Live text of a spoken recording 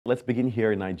let's begin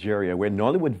here in Nigeria, where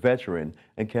Nollywood veteran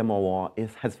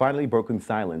McAvoy has finally broken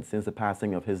silence since the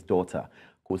passing of his daughter,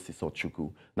 Kosi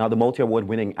Sochukwu. Now, the multi-award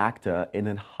winning actor, in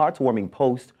a heartwarming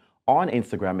post on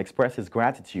Instagram, expressed his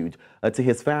gratitude to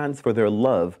his fans for their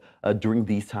love during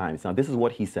these times. Now, this is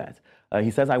what he said.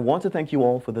 He says, "I want to thank you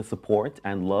all for the support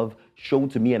and love shown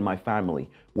to me and my family.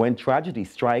 When tragedy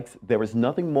strikes, there is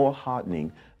nothing more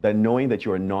heartening than knowing that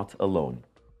you are not alone."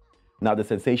 Now, the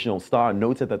sensational star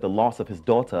noted that the loss of his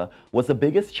daughter was the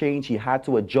biggest change he had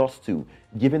to adjust to,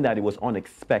 given that it was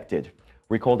unexpected.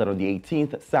 Recall that on the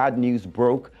 18th, sad news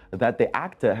broke that the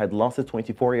actor had lost his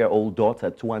 24-year-old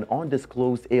daughter to an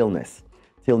undisclosed illness.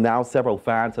 Till now, several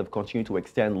fans have continued to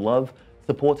extend love,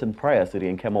 support, and prayers to the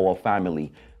McAvoy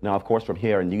family. Now, of course, from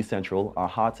here in News Central, our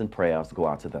hearts and prayers go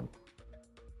out to them.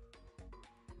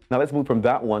 Now, let's move from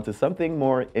that one to something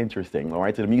more interesting, all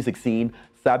right, to the music scene.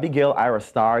 Sabi girl Ira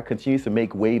Star continues to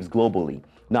make waves globally.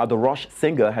 Now, the Rush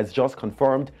singer has just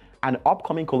confirmed an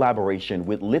upcoming collaboration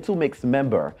with Little Mix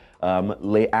member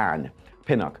Leanne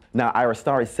Pinnock. Now, Ira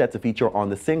Star is set to feature on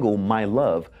the single My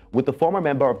Love with the former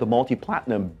member of the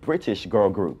multi-platinum British girl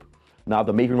group. Now,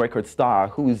 the Maven Records star,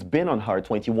 who's been on her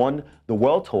 21 The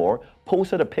World Tour,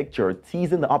 posted a picture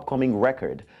teasing the upcoming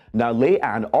record. Now,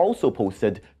 Leanne also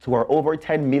posted to her over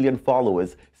 10 million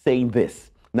followers saying this.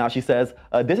 Now, she says,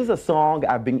 "This is a song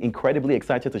I've been incredibly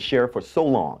excited to share for so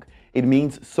long. It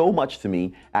means so much to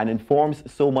me and informs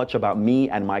so much about me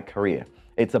and my career.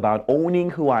 It's about owning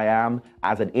who I am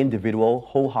as an individual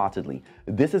wholeheartedly.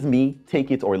 This is me, take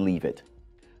it or leave it."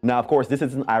 Now, of course, this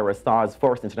isn't Ira Starr's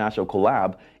first international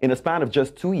collab. In a span of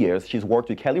just 2 years, she's worked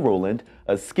with Kelly Rowland,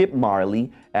 Skip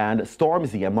Marley, and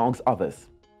Stormzy, amongst others.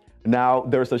 Now,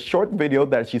 there's a short video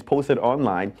that she's posted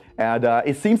online, and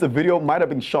it seems the video might have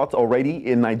been shot already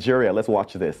in Nigeria. Let's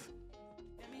watch this.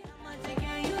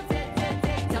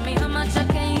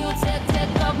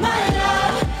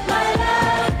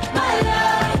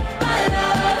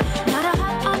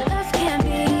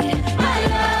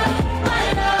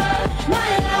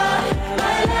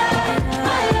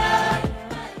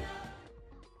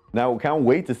 Now, we can't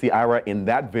wait to see Ira in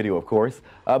that video, of course.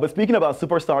 But speaking about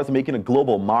superstars making a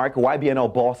global mark, YBNL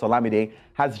boss Olamide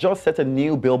has just set a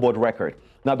new Billboard record.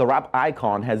 Now, the rap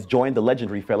icon has joined the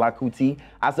legendary Fela Kuti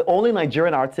as the only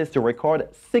Nigerian artist to record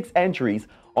 6 entries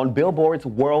on Billboard's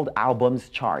World Albums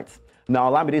charts.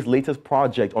 Now, Olamide's latest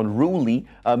project, Unruly,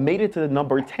 made it to the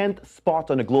number 10th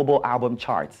spot on the global album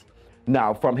charts.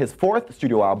 Now, from his 4th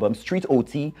studio album, Street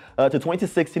OT, to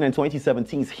 2016 and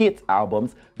 2017's hit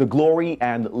albums, The Glory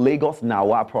and Lagos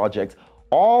Nawa projects,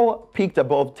 all peaked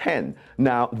above 10.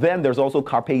 Now, then there's also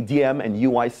Carpe Diem and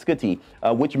UI Scutty,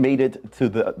 which made it to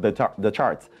the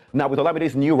charts. Now, with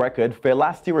Olamide's new record,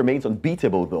 Fela still remains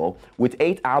unbeatable, though, with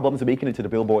 8 albums making it to the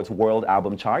Billboard's World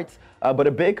Album charts. But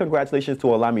a big congratulations to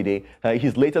Olamide.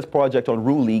 His latest project,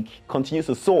 Unruly, continues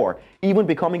to soar, even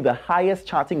becoming the highest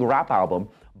charting rap album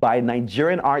by a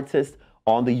Nigerian artist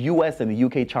on the US and the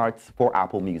UK charts for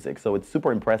Apple Music. So it's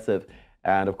super impressive.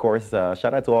 And of course,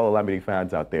 shout out to all Olamide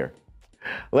fans out there.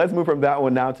 Let's move from that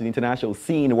one now to the international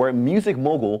scene, where music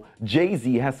mogul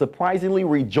Jayz has surprisingly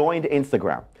rejoined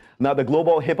Instagram. Now, the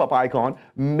global hip-hop icon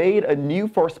made a new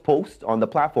first post on the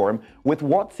platform with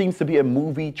what seems to be a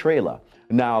movie trailer.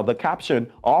 Now, the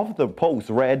caption of the post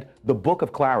read, "The Book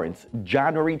of Clarence,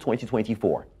 January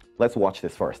 2024. Let's watch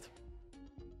this first.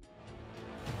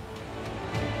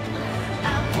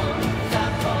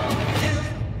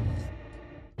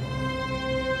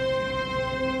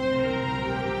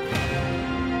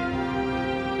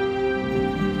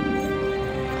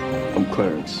 I'm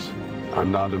Clarence.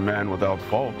 I'm not a man without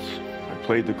faults. I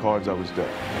played the cards I was dealt.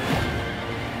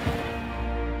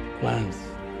 Clarence,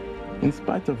 in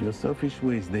spite of your selfish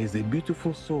ways, there is a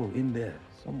beautiful soul in there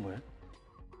somewhere.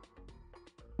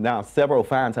 Now, several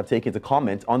fans have taken to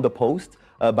comment on the post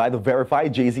by the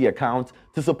verified Jayz account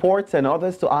to support, and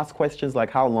others to ask questions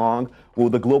like how long will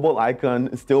the global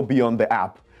icon still be on the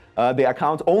app. The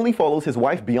account only follows his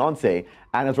wife Beyoncé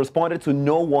and has responded to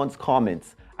no one's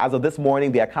comments. As of this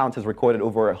morning, the account has recorded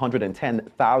over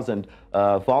 110,000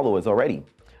 followers already.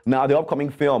 Now, the upcoming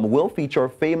film will feature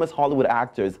famous Hollywood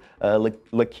actors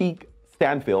Lakeith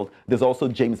Stanfield. There's also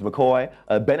James McAvoy,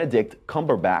 Benedict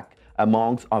Cumberbatch,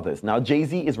 amongst others. Now,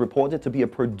 Jayz is reported to be a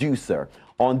producer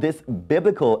on this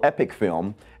biblical epic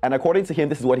film. And according to him,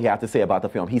 this is what he had to say about the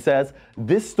film. He says,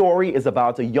 "This story is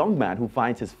about a young man who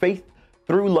finds his faith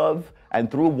through love and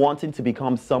through wanting to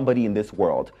become somebody in this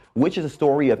world, which is a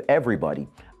story of everybody,"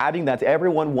 adding that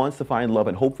everyone wants to find love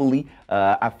and hopefully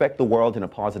affect the world in a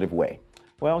positive way.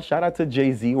 Well, shout out to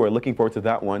Jayz. We're looking forward to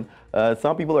that one.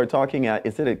 Some people are talking,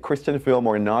 is it a Christian film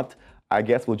or not? I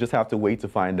guess we'll just have to wait to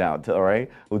find out, all right?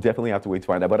 We'll definitely have to wait to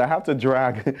find out. But I have to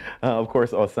drag, of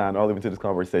course, Osan all into this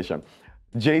conversation.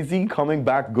 Jayz coming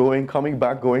back going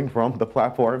from the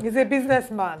platform. He's a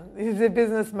businessman. He's a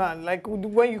businessman. Like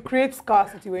when you create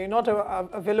scarcity, when you're not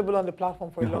available on the platform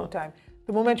for a long time,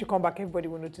 the moment you come back, everybody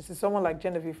will notice it. Someone like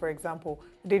Genevieve, for example,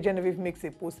 the day Genevieve makes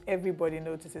a post, everybody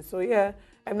notices. So yeah,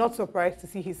 I'm not surprised to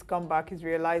see his comeback. He's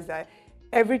realized that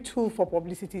every tool for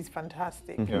publicity is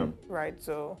fantastic, right?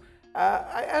 So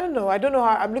I don't know. I don't know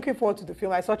how. I'm looking forward to the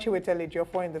film. I saw Chiwetel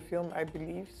Ejiofor in the film, I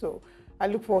believe. So I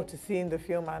look forward to seeing the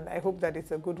film, and I hope that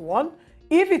it's a good one.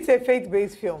 If it's a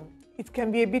faith-based film, it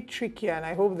can be a bit trickier, and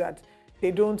I hope that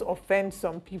they don't offend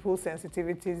some people's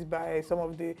sensitivities by some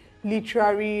of the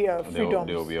literary freedoms.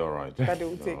 They'll be all right. That they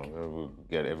will take. We'll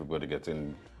get everybody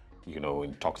getting,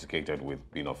 intoxicated with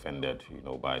being offended,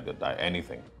 by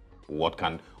anything.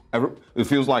 It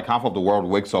feels like half of the world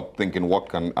wakes up thinking, what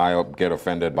can I get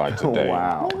offended by today?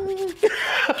 Wow. What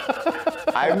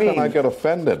can I get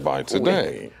offended by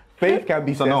today? Faith can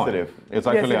be sensitive. It's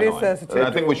actually yes, it is annoying. sensitive.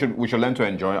 I think we should learn to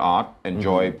enjoy art,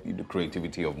 enjoy the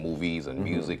creativity of movies and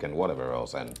music and whatever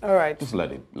else, and all right, just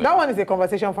let it. That one is a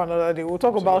conversation for another day. We'll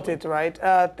talk about it, right?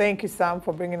 Thank you, Sam,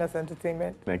 for bringing us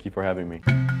entertainment. Thank you for having me.